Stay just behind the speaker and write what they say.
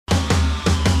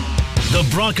The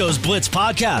Broncos Blitz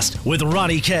Podcast with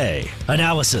Ronnie K.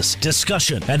 Analysis,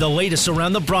 discussion, and the latest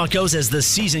around the Broncos as the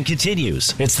season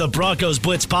continues. It's the Broncos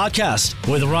Blitz Podcast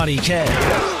with Ronnie K.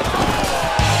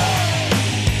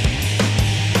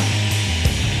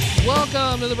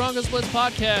 Welcome to the Broncos Blitz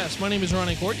Podcast. My name is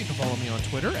Ronnie Court. You can follow me on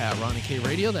Twitter at Ronnie K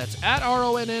Radio. That's at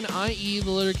RONNIE,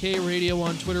 the letter K Radio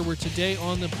on Twitter, where today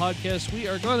on the podcast we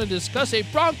are going to discuss a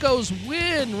Broncos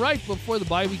win right before the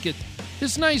bye week.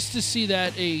 It's nice to see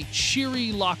that, a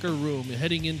cheery locker room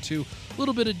heading into a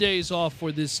little bit of days off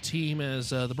for this team as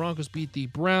the Broncos beat the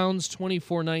Browns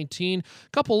 24-19. A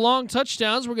couple long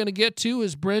touchdowns we're going to get to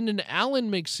as Brendan Allen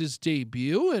makes his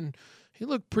debut, and he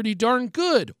looked pretty darn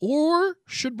good. Or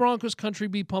should Broncos country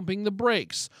be pumping the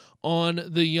brakes on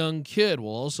the young kid?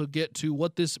 We'll also get to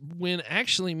what this win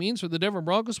actually means for the Denver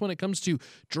Broncos when it comes to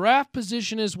draft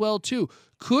position as well, too.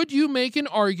 Could you make an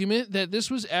argument that this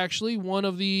was actually one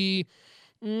of the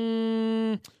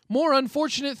more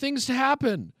unfortunate things to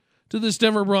happen to this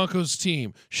Denver Broncos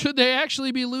team? Should they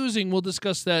actually be losing? We'll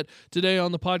discuss that today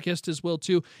on the podcast as well,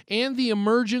 too. And the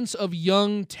emergence of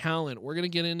young talent. We're going to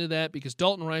get into that because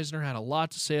Dalton Reisner had a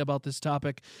lot to say about this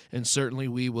topic, and certainly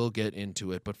we will get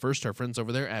into it. But first, our friends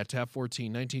over there at Tap 14,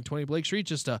 1920 Blake Street,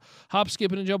 just a hop,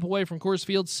 skip, and a jump away from Coors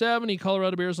Field. 70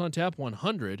 Colorado Beers on tap,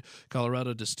 100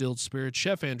 Colorado Distilled Spirits.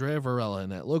 Chef Andrea Varela,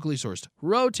 and that locally sourced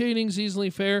rotating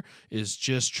seasonally fare is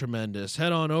just tremendous.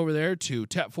 Head on over there to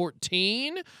Tap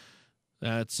 14.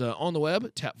 That's on the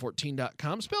web,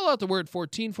 tap14.com. Spell out the word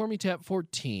 14 for me,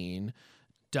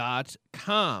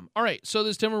 tap14.com. All right, so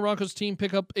this Denver Broncos team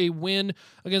pick up a win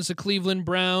against the Cleveland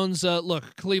Browns.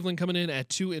 Look, Cleveland coming in at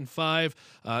 2-5,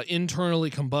 internally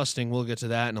combusting. We'll get to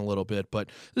that in a little bit, but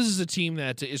this is a team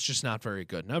that is just not very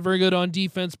good. Not very good on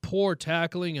defense, poor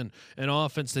tackling, and an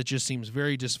offense that just seems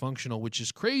very dysfunctional, which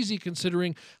is crazy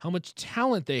considering how much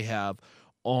talent they have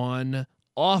on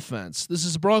offense. This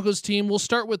is a Broncos team. We'll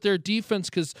start with their defense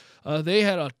because they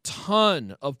had a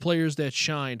ton of players that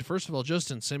shined. First of all,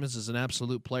 Justin Simmons is an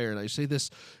absolute player, and I say this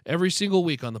every single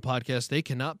week on the podcast. They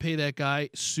cannot pay that guy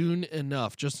soon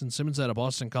enough. Justin Simmons out of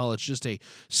Boston College, just a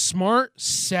smart,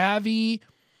 savvy,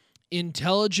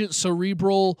 intelligent,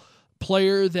 cerebral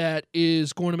player that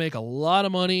is going to make a lot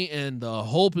of money, and the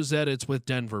hope is that it's with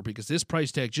Denver because this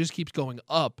price tag just keeps going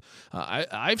up.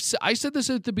 I said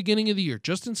this at the beginning of the year.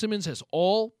 Justin Simmons has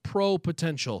all-pro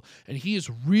potential, and he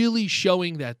is really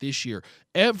showing that this year.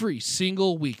 Every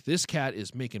single week, this cat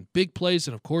is making big plays,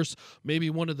 and of course, maybe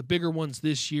one of the bigger ones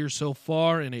this year so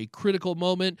far in a critical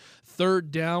moment,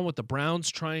 third down with the Browns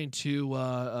trying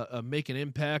to make an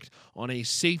impact on a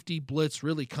safety blitz,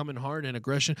 really coming hard and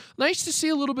aggression. Nice to see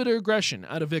a little bit of aggression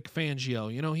out of Vic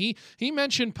Fangio. You know, he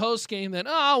mentioned post-game that,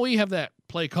 we have that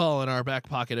play call in our back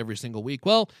pocket every single week.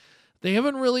 Well, they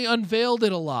haven't really unveiled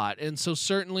it a lot, and so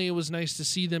certainly it was nice to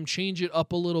see them change it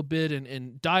up a little bit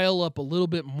and dial up a little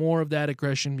bit more of that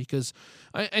aggression because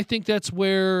I think that's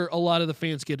where a lot of the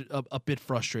fans get a bit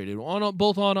frustrated,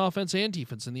 both on offense and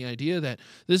defense, and the idea that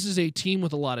this is a team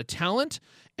with a lot of talent,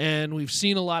 and we've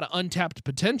seen a lot of untapped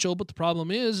potential, but the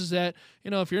problem is that,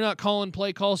 if you're not calling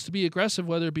play calls to be aggressive,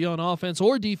 whether it be on offense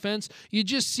or defense, you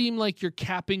just seem like you're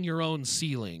capping your own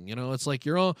ceiling. It's like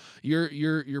you're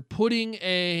putting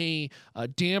a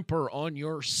damper on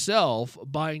yourself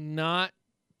by not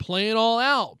playing all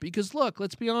out. Because look,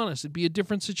 let's be honest, it'd be a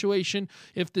different situation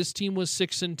if this team was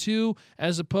 6-2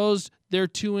 as opposed they're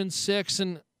 2-6,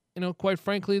 and quite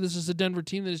frankly, this is a Denver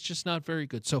team that is just not very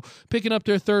good. So picking up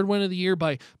their third win of the year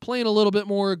by playing a little bit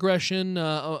more aggressive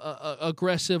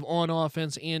on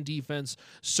offense and defense,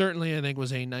 certainly I think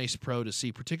was a nice pro to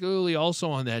see, particularly also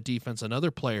on that defense.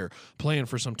 Another player playing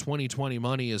for some 2020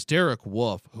 money is Derek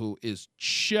Wolfe, who is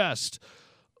just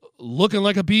looking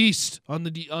like a beast on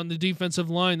the defensive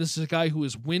line. This is a guy who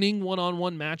is winning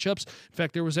one-on-one matchups. In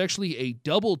fact, there was actually a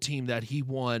double team that he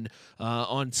won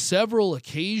on several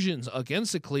occasions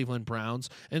against the Cleveland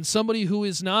Browns, and somebody who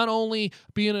is not only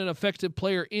being an effective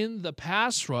player in the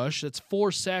pass rush, that's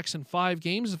 4 sacks in 5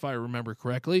 games if I remember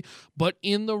correctly, but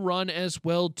in the run as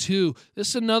well too. This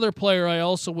is another player I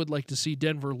also would like to see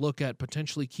Denver look at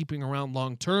potentially keeping around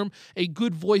long-term. A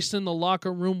good voice in the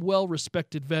locker room,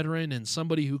 well-respected veteran, and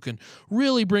somebody who can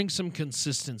really bring some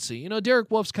consistency. Derek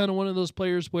Wolfe's kind of one of those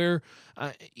players where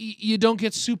you don't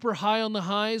get super high on the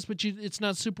highs, but it's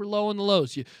not super low on the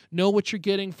lows. You know what you're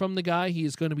getting from the guy. He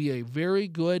is going to be a very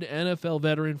good NFL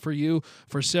veteran for you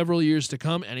for several years to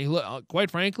come. And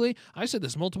quite frankly, I said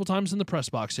this multiple times in the press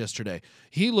box yesterday,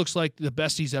 he looks like the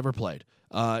best he's ever played.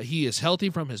 He is healthy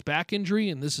from his back injury,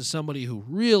 and this is somebody who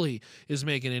really is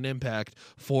making an impact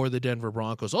for the Denver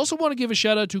Broncos. Also want to give a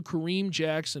shout-out to Kareem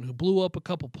Jackson, who blew up a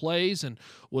couple plays and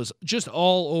was just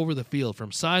all over the field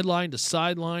from sideline to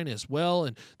sideline as well.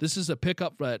 And this is a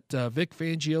pickup that Vic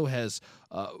Fangio has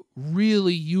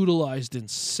really utilized in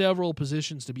several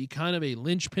positions to be kind of a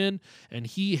linchpin, and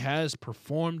he has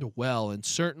performed well. And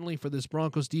certainly for this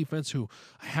Broncos defense, who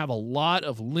have a lot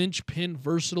of linchpin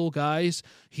versatile guys,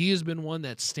 he has been one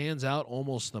that stands out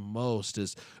almost the most,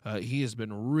 as he has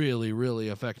been really, really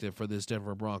effective for this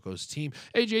Denver Broncos team.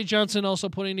 A.J. Johnson also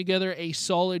putting together a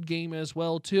solid game as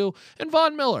well, too. And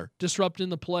Von Miller disrupting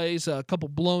the plays, a couple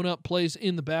blown up plays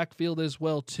in the backfield as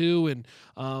well, too. And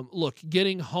look,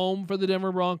 getting home for the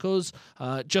Denver Broncos,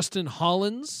 Justin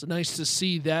Hollins, nice to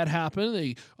see that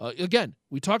happen. Again,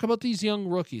 we talk about these young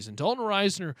rookies, and Dalton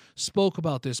Reisner spoke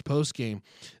about this post-game.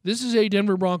 This is a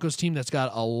Denver Broncos team that's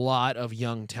got a lot of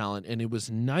young talent, and it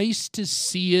was nice to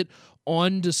see it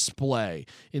on display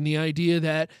in the idea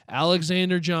that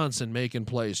Alexander Johnson making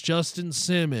plays, Justin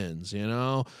Simmons,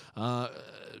 and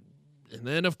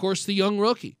then, of course, the young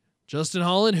rookie, Justin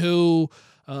Holland, who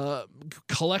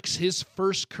collects his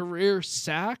first career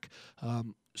sack,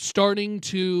 starting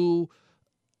to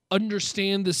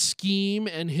understand the scheme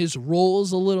and his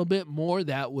roles a little bit more.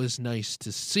 That was nice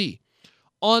to see.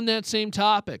 On that same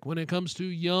topic, when it comes to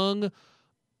young,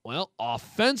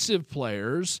 offensive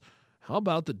players, how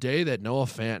about the day that Noah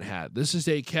Fant had? This is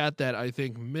a cat that I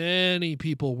think many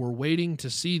people were waiting to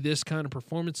see this kind of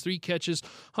performance. 3 catches,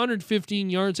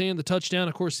 115 yards, and the touchdown.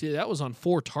 Of course, that was on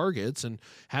 4 targets and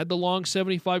had the long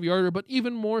 75-yarder, but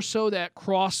even more so that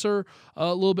crosser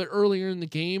a little bit earlier in the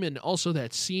game, and also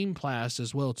that seam pass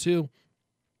as well, too.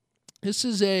 This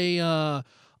is a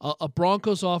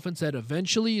Broncos offense that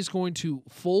eventually is going to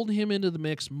fold him into the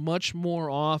mix much more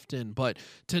often, but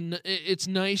it's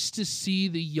nice to see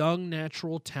the young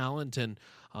natural talent. And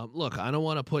look, I don't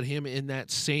want to put him in that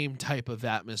same type of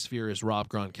atmosphere as Rob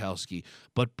Gronkowski,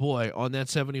 but boy, on that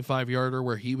 75-yarder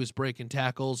where he was breaking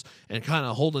tackles and kind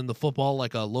of holding the football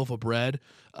like a loaf of bread,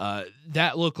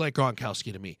 that looked like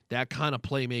Gronkowski to me. That kind of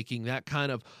playmaking, that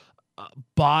kind of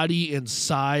body and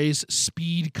size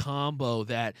speed combo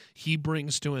that he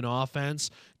brings to an offense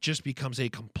just becomes a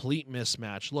complete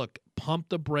mismatch. Look, pump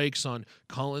the brakes on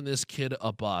calling this kid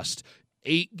a bust.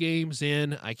 8 games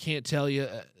in, I can't tell you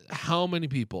how many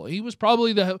people. He was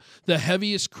probably the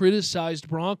heaviest criticized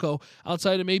Bronco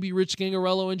outside of maybe Rich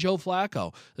Gangarello and Joe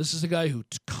Flacco. This is a guy who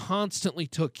constantly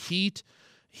took heat.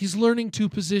 He's learning 2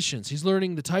 positions. He's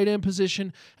learning the tight end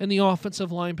position and the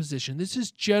offensive line position. This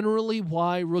is generally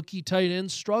why rookie tight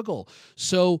ends struggle.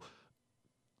 So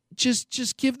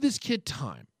just give this kid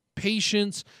time,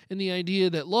 patience, and the idea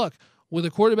that, look, with a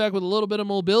quarterback with a little bit of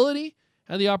mobility,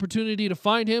 had the opportunity to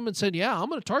find him and said, yeah, I'm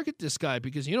going to target this guy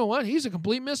because you know what? He's a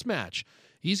complete mismatch.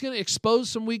 He's going to expose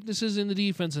some weaknesses in the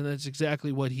defense, and that's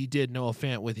exactly what he did, Noah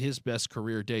Fant, with his best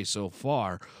career day so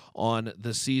far on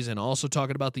the season. Also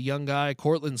talking about the young guy,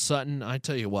 Courtland Sutton, I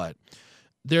tell you what,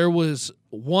 there was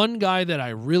one guy that I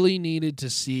really needed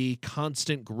to see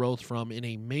constant growth from in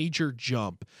a major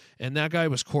jump, and that guy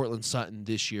was Courtland Sutton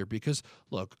this year because,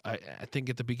 look, I think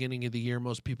at the beginning of the year,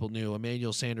 most people knew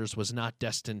Emmanuel Sanders was not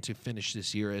destined to finish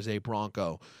this year as a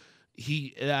Bronco.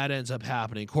 That ends up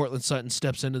happening. Courtland Sutton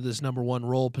steps into this number 1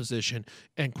 role position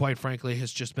and quite frankly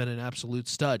has just been an absolute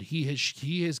stud. He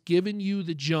has given you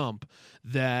the jump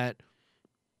that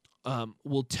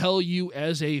will tell you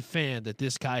as a fan that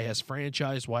this guy has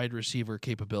franchise wide receiver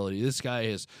capability. This guy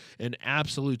is an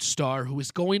absolute star who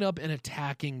is going up and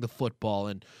attacking the football.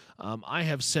 And I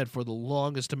have said for the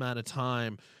longest amount of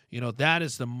time, that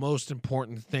is the most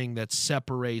important thing that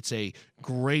separates a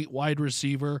great wide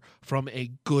receiver from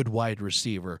a good wide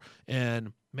receiver.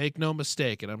 And make no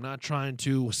mistake, and I'm not trying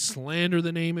to slander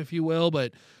the name, if you will,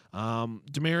 but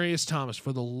Demaryius Thomas,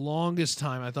 for the longest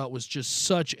time, I thought was just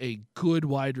such a good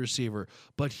wide receiver,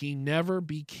 but he never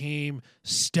became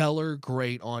stellar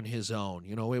great on his own.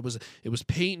 It was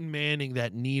Peyton Manning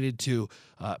that needed to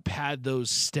pad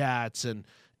those stats, and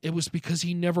it was because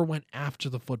he never went after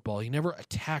the football. He never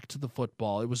attacked the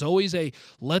football. It was always a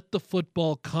let the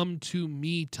football come to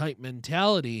me type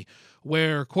mentality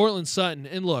where Courtland Sutton,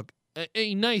 and look,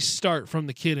 a nice start from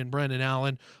the kid in Brendan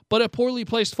Allen, but a poorly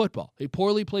placed football. A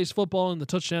poorly placed football in the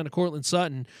touchdown to Courtland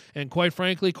Sutton. And quite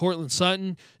frankly, Courtland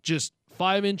Sutton, just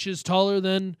 5 inches taller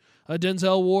than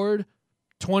Denzel Ward,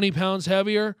 20 pounds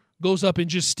heavier, goes up and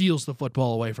just steals the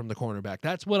football away from the cornerback.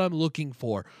 That's what I'm looking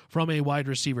for from a wide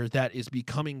receiver that is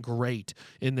becoming great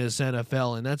in this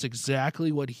NFL, and that's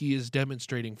exactly what he is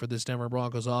demonstrating for this Denver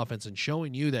Broncos offense and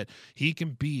showing you that he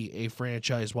can be a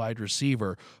franchise wide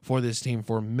receiver for this team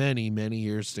for many, many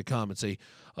years to come. It's a,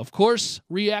 of course,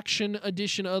 reaction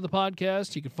edition of the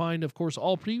podcast. You can find, of course,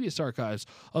 all previous archives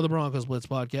of the Broncos Blitz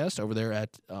podcast over there at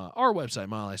our website,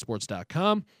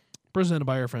 milehighsports.com, presented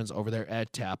by our friends over there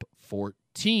at Tap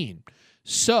 14.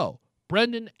 So,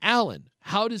 Brendan Allen,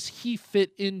 how does he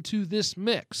fit into this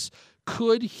mix?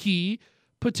 Could he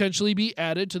potentially be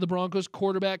added to the Broncos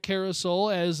quarterback carousel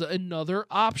as another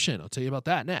option? I'll tell you about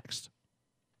that next.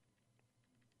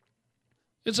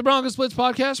 It's the Broncos Blitz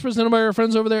podcast presented by our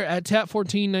friends over there at Tap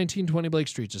 14, 1920 Blake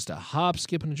Street. Just a hop,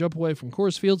 skip, and a jump away from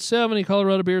Coors Field. 70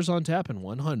 Colorado beers on tap and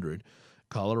 100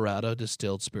 Colorado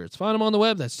distilled spirits. Find them on the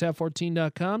web. That's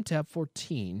tap14.com,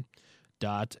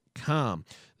 tap14.com.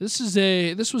 This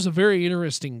was a very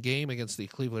interesting game against the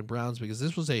Cleveland Browns because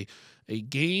this was a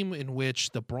game in which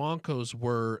the Broncos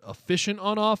were efficient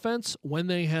on offense when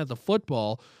they had the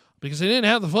football, because they didn't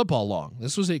have the football long.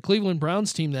 This was a Cleveland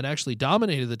Browns team that actually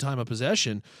dominated the time of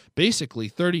possession, basically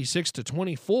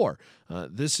 36-24.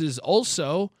 This is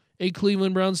also a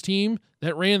Cleveland Browns team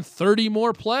that ran 30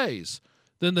 more plays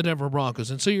than the Denver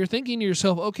Broncos. And so you're thinking to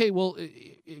yourself, okay, well,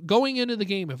 going into the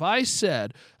game, if I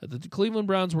said that the Cleveland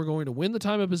Browns were going to win the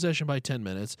time of possession by 10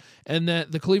 minutes and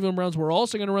that the Cleveland Browns were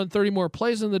also going to run 30 more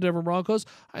plays than the Denver Broncos,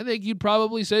 I think you'd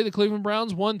probably say the Cleveland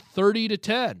Browns won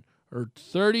 30-10. Or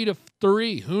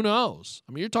 30-3, who knows?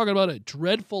 I mean, you're talking about a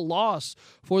dreadful loss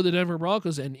for the Denver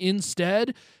Broncos, and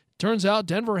instead, turns out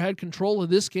Denver had control of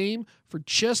this game for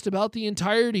just about the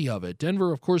entirety of it.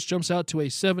 Denver, of course, jumps out to a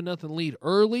 7-0 lead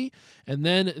early, and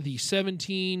then the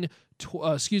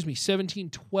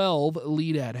 17-12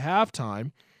 lead at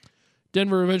halftime.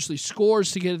 Denver eventually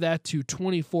scores to get that to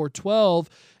 24-12,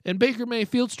 and Baker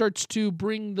Mayfield starts to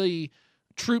bring the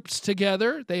troops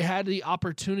together. They had the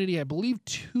opportunity, I believe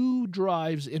 2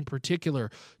 drives in particular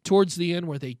towards the end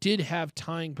where they did have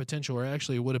tying potential, or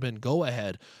actually it would have been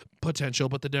go-ahead potential,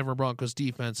 but the Denver Broncos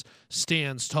defense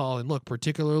stands tall. And look,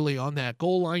 particularly on that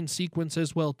goal line sequence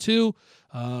as well too,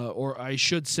 or I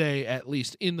should say at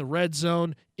least in the red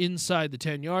zone inside the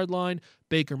 10-yard line,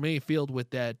 Baker Mayfield with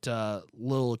that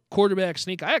little quarterback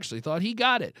sneak. I actually thought he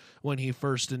got it when he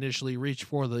first initially reached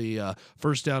for the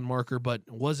first down marker, but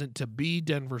wasn't to be.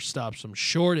 Denver stops him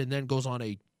short and then goes on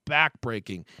a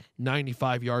back-breaking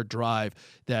 95-yard drive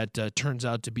that turns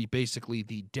out to be basically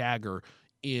the dagger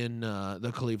in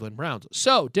the Cleveland Browns.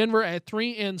 So Denver at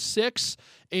 3-6,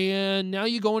 and now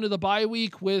you go into the bye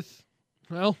week with,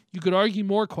 well, you could argue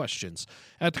more questions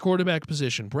at the quarterback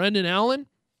position. Brendan Allen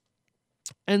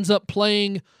ends up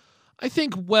playing, I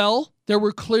think, well. There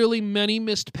were clearly many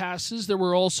missed passes. There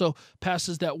were also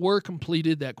passes that were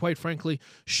completed that, quite frankly,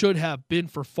 should have been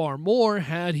for far more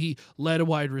had he led a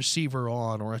wide receiver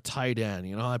on or a tight end.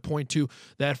 You know, I point to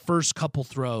that first couple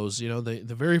throws. You know,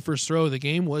 the very first throw of the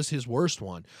game was his worst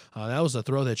one. That was a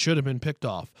throw that should have been picked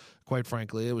off. Quite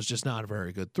frankly, it was just not a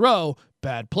very good throw.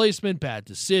 Bad placement, bad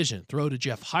decision. Throw to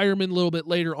Jeff Hireman a little bit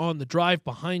later on the drive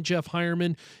behind Jeff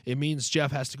Hireman. It means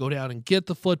Jeff has to go down and get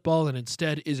the football and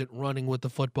instead isn't running with the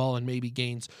football and maybe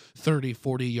gains 30,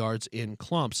 40 yards in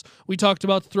clumps. We talked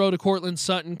about the throw to Cortland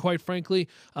Sutton. Quite frankly,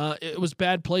 it was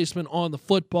bad placement on the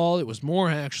football. It was more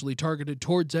actually targeted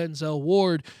towards Denzel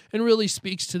Ward and really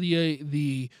speaks to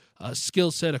the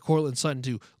skill set of Cortland Sutton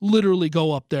to literally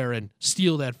go up there and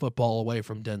steal that football away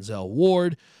from Denzel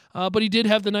Ward. But he did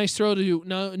have the nice throw to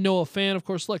Noah Fant. Of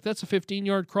course, look, that's a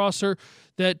 15-yard crosser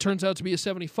that turns out to be a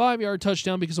 75-yard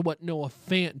touchdown because of what Noah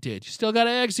Fant did. You still got to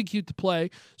execute the play,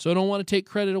 so I don't want to take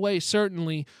credit away,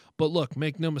 certainly. But look,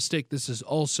 make no mistake, this is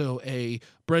also a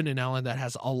Brendan Allen that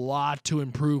has a lot to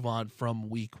improve on from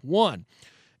week 1.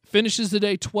 Finishes the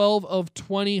day 12 of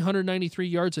 20, 193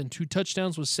 yards and 2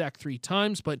 touchdowns, was sacked 3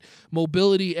 times, but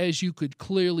mobility, as you could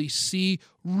clearly see,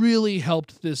 really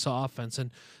helped this offense.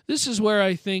 And this is where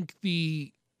I think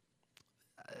the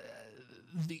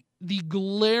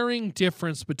glaring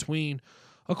difference between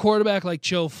a quarterback like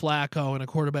Joe Flacco and a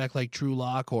quarterback like Drew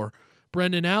Lock or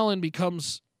Brendan Allen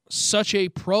becomes such a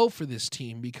pro for this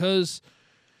team because,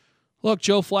 look,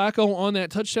 Joe Flacco on that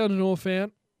touchdown to Noah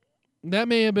Fant, that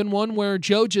may have been one where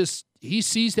Joe he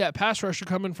sees that pass rusher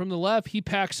coming from the left. He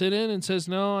packs it in and says,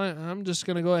 no, I'm just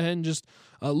going to go ahead and just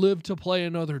live to play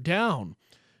another down.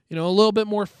 You know, a little bit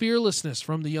more fearlessness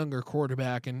from the younger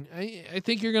quarterback. And I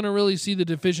think you're going to really see the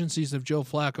deficiencies of Joe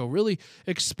Flacco really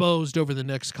exposed over the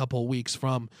next couple of weeks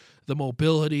from the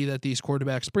mobility that these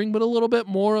quarterbacks bring, but a little bit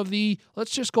more of the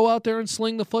let's just go out there and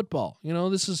sling the football.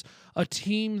 This is a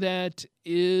team that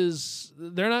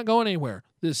they're not going anywhere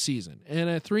this season. And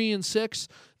at 3-6,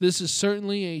 this is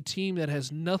certainly a team that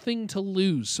has nothing to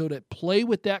lose. So to play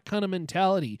with that kind of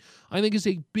mentality, I think is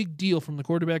a big deal from the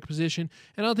quarterback position.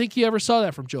 And I don't think you ever saw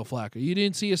that from Joe Flacco. You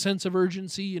didn't see a sense of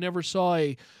urgency. You never saw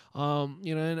and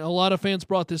a lot of fans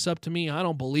brought this up to me. I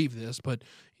don't believe this, but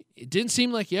it didn't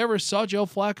seem like you ever saw Joe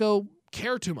Flacco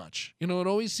care too much. It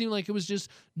always seemed like it was just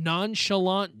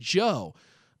nonchalant Joe.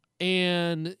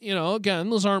 And, again,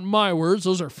 those aren't my words.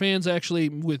 Those are fans actually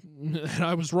that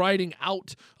I was riding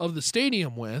out of the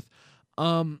stadium with.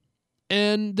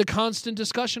 And the constant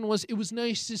discussion was it was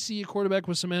nice to see a quarterback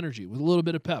with some energy, with a little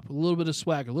bit of pep, a little bit of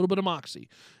swag, a little bit of moxie.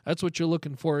 That's what you're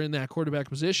looking for in that quarterback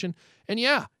position. And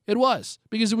yeah, it was,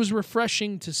 because it was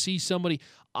refreshing to see somebody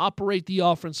operate the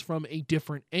offense from a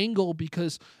different angle,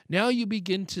 because now you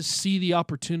begin to see the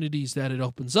opportunities that it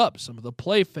opens up. Some of the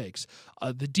play fakes,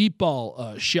 the deep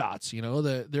ball shots.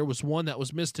 There was one that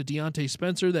was missed to Deontay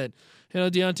Spencer that,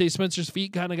 Deontay Spencer's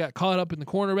feet kind of got caught up in the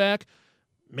cornerback.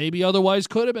 Maybe otherwise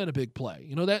could have been a big play.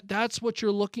 That's what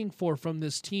you're looking for from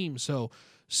this team. So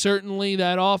certainly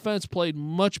that offense played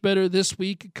much better this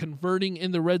week. Converting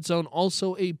in the red zone,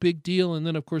 also a big deal. And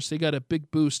then, of course, they got a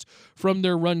big boost from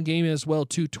their run game as well,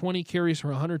 too. 20 carries for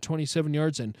 127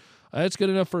 yards, and that's good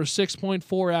enough for a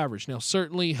 6.4 average. Now,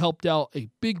 certainly helped out a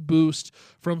big boost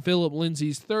from Phillip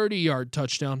Lindsay's 30-yard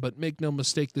touchdown, but make no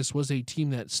mistake, this was a team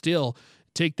that still,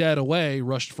 take that away,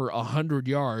 rushed for 100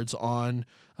 yards on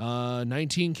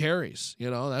 19 carries.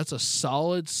 That's a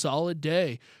solid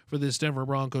day for this Denver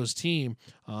Broncos team,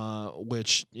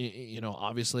 which,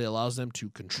 obviously allows them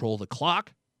to control the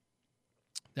clock.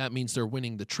 That means they're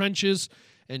winning the trenches,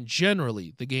 and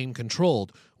generally the game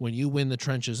controlled when you win the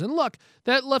trenches. And look,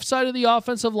 that left side of the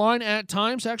offensive line at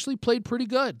times actually played pretty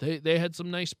good. They had some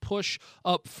nice push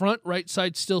up front. Right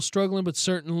side still struggling, but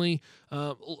certainly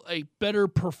a better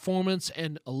performance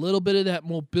and a little bit of that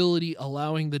mobility,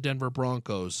 allowing the Denver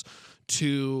Broncos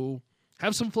to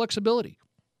have some flexibility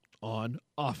on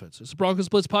offense. It's the Broncos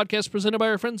Blitz podcast presented by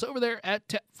our friends over there at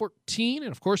Tech14.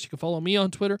 And of course, you can follow me on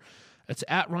Twitter. It's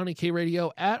at Ronnie K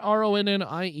Radio, at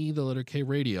RONNIE, the letter K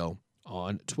Radio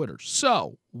on Twitter.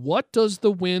 So, what does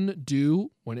the win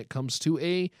do when it comes to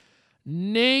a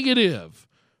negative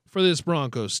for this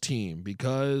Broncos team?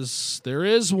 Because there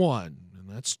is one, and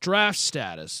that's draft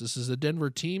status. This is a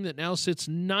Denver team that now sits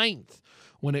 9th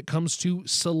when it comes to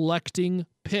selecting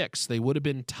picks. They would have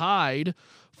been tied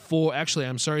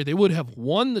they would have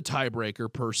won the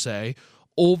tiebreaker per se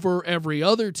over every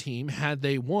other team had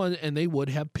they won, and they would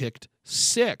have picked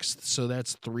 6th. So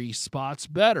that's 3 spots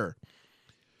better.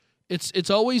 It's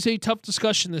always a tough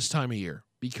discussion this time of year,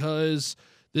 because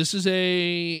this is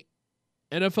a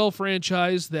NFL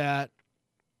franchise that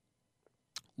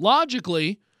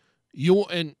logically your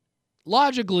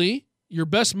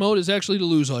best mode is actually to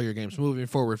lose all your games moving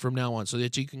forward from now on, so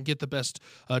that you can get the best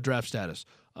draft status.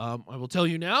 I will tell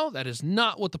you now, that is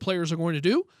not what the players are going to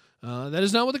do. That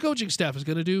is not what the coaching staff is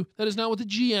going to do. That is not what the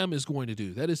GM is going to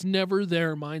do. That is never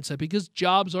their mindset, because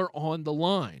jobs are on the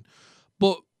line.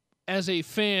 But as a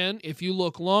fan, if you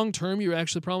look long-term, you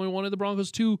actually probably wanted the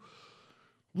Broncos to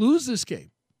lose this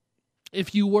game.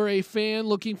 If you were a fan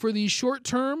looking for the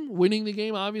short-term, winning the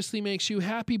game obviously makes you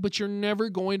happy, but you're never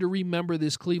going to remember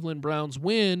this Cleveland Browns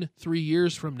win 3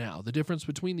 years from now. The difference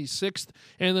between the 6th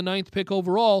and the 9th pick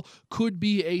overall could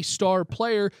be a star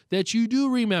player that you do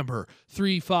remember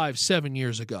 3, 5, 7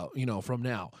 years ago, from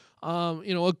now.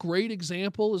 A great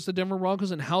example is the Denver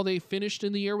Broncos and how they finished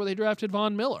in the year where they drafted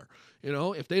Von Miller.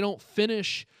 If they don't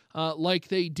finish like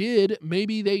they did,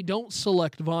 maybe they don't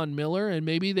select Von Miller, and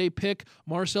maybe they pick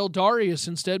Marcel Darius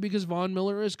instead because Von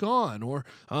Miller is gone. Or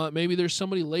maybe there's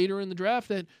somebody later in the draft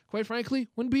that, quite frankly,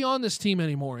 wouldn't be on this team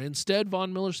anymore. Instead,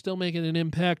 Von Miller's still making an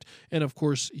impact, and of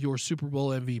course, your Super Bowl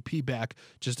MVP back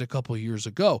just a couple years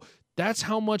ago. That's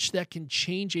how much that can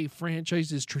change a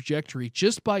franchise's trajectory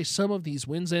just by some of these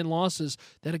wins and losses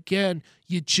that, again,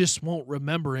 you just won't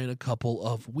remember in a couple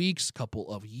of weeks, couple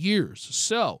of years.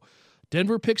 So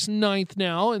Denver picks 9th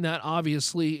now, and that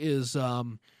obviously is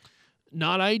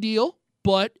not ideal,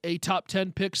 but a top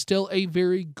 10 pick, still a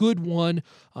very good one.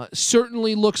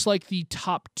 Certainly looks like the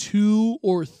top 2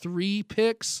 or 3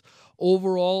 picks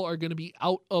overall are going to be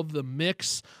out of the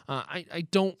mix. I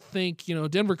don't think,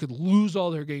 Denver could lose all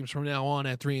their games from now on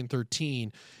at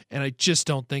 3-13, and I just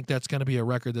don't think that's going to be a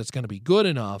record that's going to be good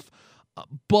enough.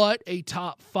 But a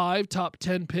top 5, top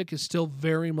 10 pick is still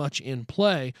very much in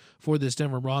play for this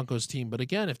Denver Broncos team. But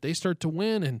again, if they start to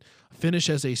win and finish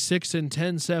as a 6-10,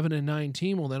 7-9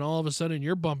 team, well, then all of a sudden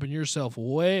you're bumping yourself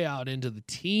way out into the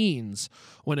teens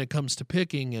when it comes to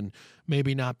picking, and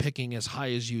maybe not picking as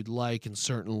high as you'd like, and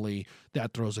certainly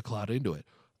that throws a cloud into it.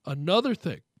 Another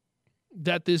thing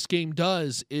that this game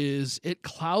does is it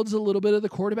clouds a little bit of the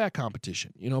quarterback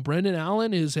competition. You know, Brendan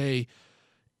Allen is a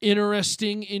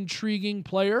interesting, intriguing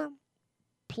player.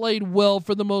 Played well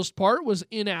for the most part, was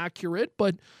inaccurate,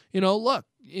 but, you know, look,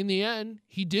 in the end,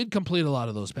 he did complete a lot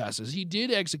of those passes. He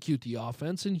did execute the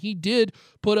offense, and he did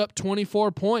put up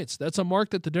 24 points. That's a mark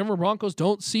that the Denver Broncos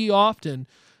don't see often.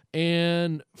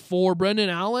 And for Brendan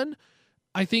Allen,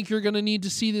 I think you're going to need to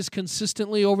see this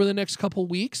consistently over the next couple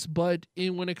weeks, but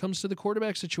when it comes to the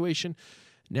quarterback situation,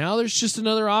 now there's just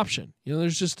another option. You know,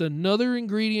 there's just another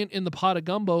ingredient in the pot of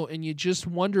gumbo, and you just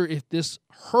wonder if this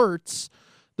hurts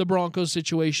the Broncos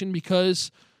situation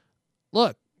because,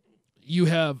 look, you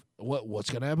have what's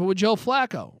going to happen with Joe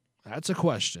Flacco? That's a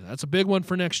question. That's a big one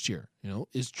for next year. You know,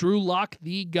 is Drew Lock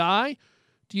the guy?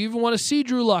 Do you even want to see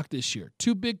Drew Lock this year?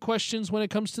 Two big questions when it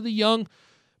comes to the young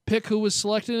pick who was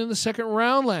selected in the second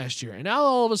round last year. And now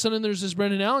all of a sudden there's this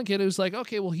Brendan Allen kid who's like,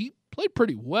 okay, well, he played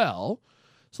pretty well,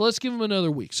 so let's give him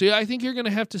another week. So yeah, I think you're going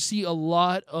to have to see a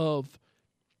lot of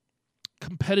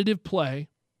competitive play,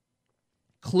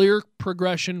 clear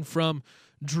progression from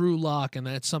Drew Lock, and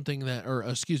that's something that,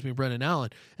 Brendan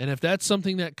Allen. And if that's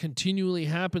something that continually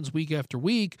happens week after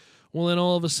week, well, then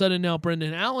all of a sudden now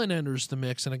Brendan Allen enters the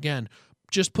mix, and again,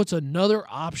 just puts another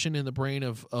option in the brain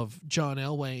of John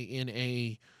Elway in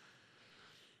a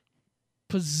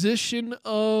position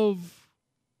of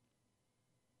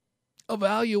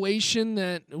evaluation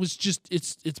that was just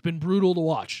it's been brutal to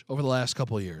watch over the last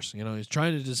couple of years. You know, he's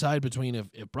trying to decide between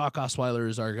if Brock Osweiler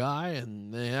is our guy,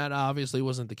 and that obviously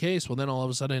wasn't the case. Well, then all of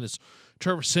a sudden it's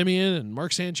Trevor Siemian and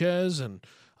Mark Sanchez, and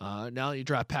now you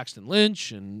drop Paxton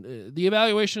Lynch, and the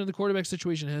evaluation of the quarterback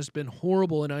situation has been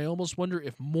horrible, and I almost wonder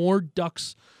if more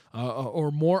ducks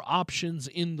or more options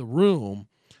in the room,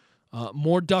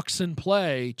 more ducks in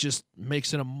play, just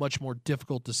makes it a much more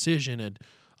difficult decision, and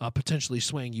potentially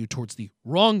swaying you towards the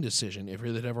wrong decision if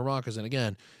you're the Denver Broncos. And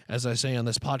again, as I say on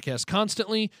this podcast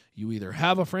constantly, you either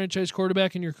have a franchise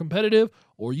quarterback and you're competitive,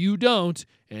 or you don't,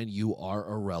 and you are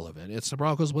irrelevant. It's the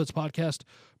Broncos Blitz podcast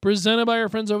presented by our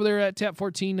friends over there at Tap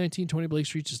 14, 1920 Blake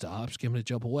Street, just a hop, skip, and a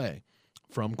jump away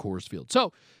from Coors Field.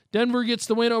 So Denver gets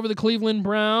the win over the Cleveland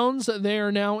Browns. They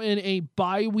are now in a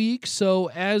bye week. So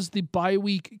as the bye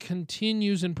week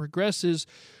continues and progresses,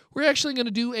 we're actually going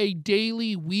to do a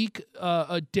daily week,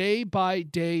 a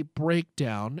day-by-day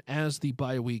breakdown as the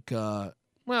bye week.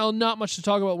 Well, not much to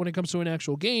talk about when it comes to an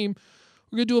actual game.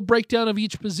 We're going to do a breakdown of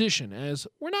each position as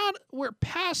we're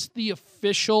past the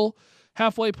official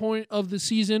halfway point of the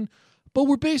season, but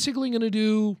we're basically going to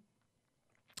do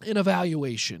an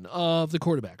evaluation of the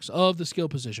quarterbacks, of the skill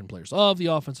position players, of the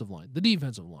offensive line, the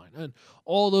defensive line, and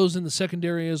all those in the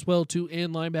secondary as well, too,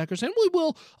 and linebackers. And we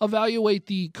will evaluate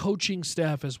the coaching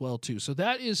staff as well, too. So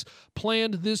that is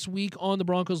planned this week on the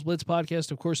Broncos Blitz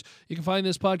podcast. Of course, you can find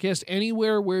this podcast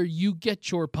anywhere where you get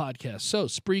your podcasts. So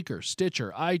Spreaker,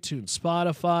 Stitcher, iTunes,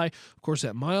 Spotify, of course,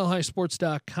 at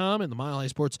milehighsports.com and the Mile High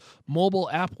Sports mobile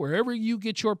app, wherever you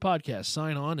get your podcasts.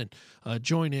 Sign on and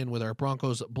join in with our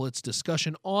Broncos Blitz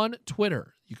discussion on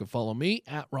Twitter. You can follow me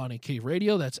at Ronnie K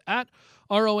Radio. That's at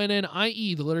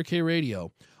RONNIE, the letter K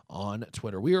Radio, on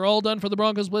Twitter. We are all done for the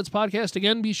Broncos Blitz podcast.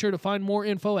 Again, be sure to find more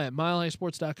info at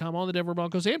milehighsports.com on the Denver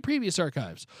Broncos and previous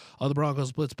archives of the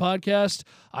Broncos Blitz podcast.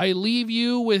 I leave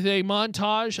you with a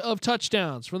montage of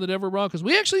touchdowns from the Denver Broncos.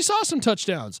 We actually saw some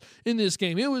touchdowns in this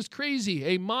game. It was crazy.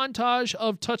 A montage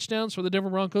of touchdowns for the Denver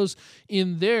Broncos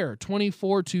in their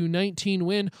 24-19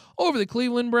 win over the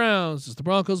Cleveland Browns. It's the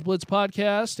Broncos Blitz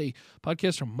podcast, a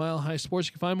podcast from Mile High Sports.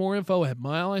 You can find more info at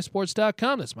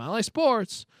milehighsports.com. That's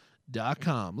milehighsports.com.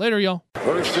 Later, y'all.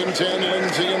 1st and 10,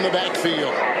 Lindsay in the backfield.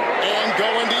 And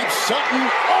going deep, Sutton.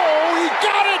 Oh, he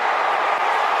got it!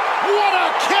 What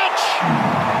a catch!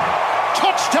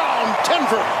 Touchdown,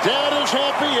 Denver. Dad is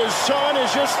happy. His son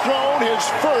has just thrown his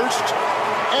first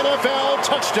NFL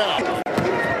touchdown.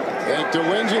 Back to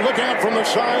Lindsay. Look out from the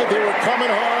side. They were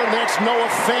coming hard. That's Noah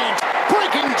Fant.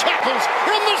 Breaking tackles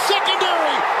in the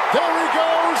secondary. There he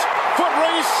goes. Foot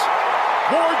race.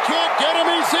 Ward can't get him.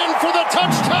 He's in for the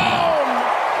touchdown.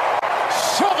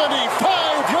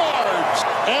 75 yards.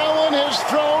 Allen has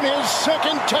thrown his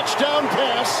second touchdown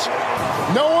pass.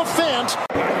 Noah Fant.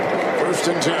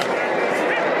 1st and 10.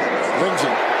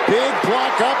 Lindsay. Big big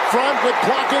block up front with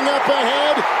blocking up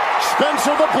ahead.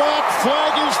 Spencer the block,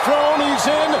 flag is thrown. He's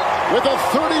in with a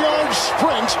 30-yard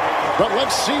sprint. But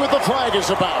let's see what the flag is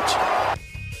about.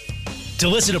 To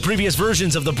listen to previous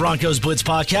versions of the Broncos Blitz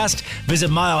podcast,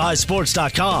 visit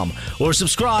milehighsports.com or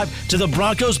subscribe to the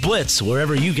Broncos Blitz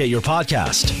wherever you get your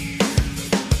podcast.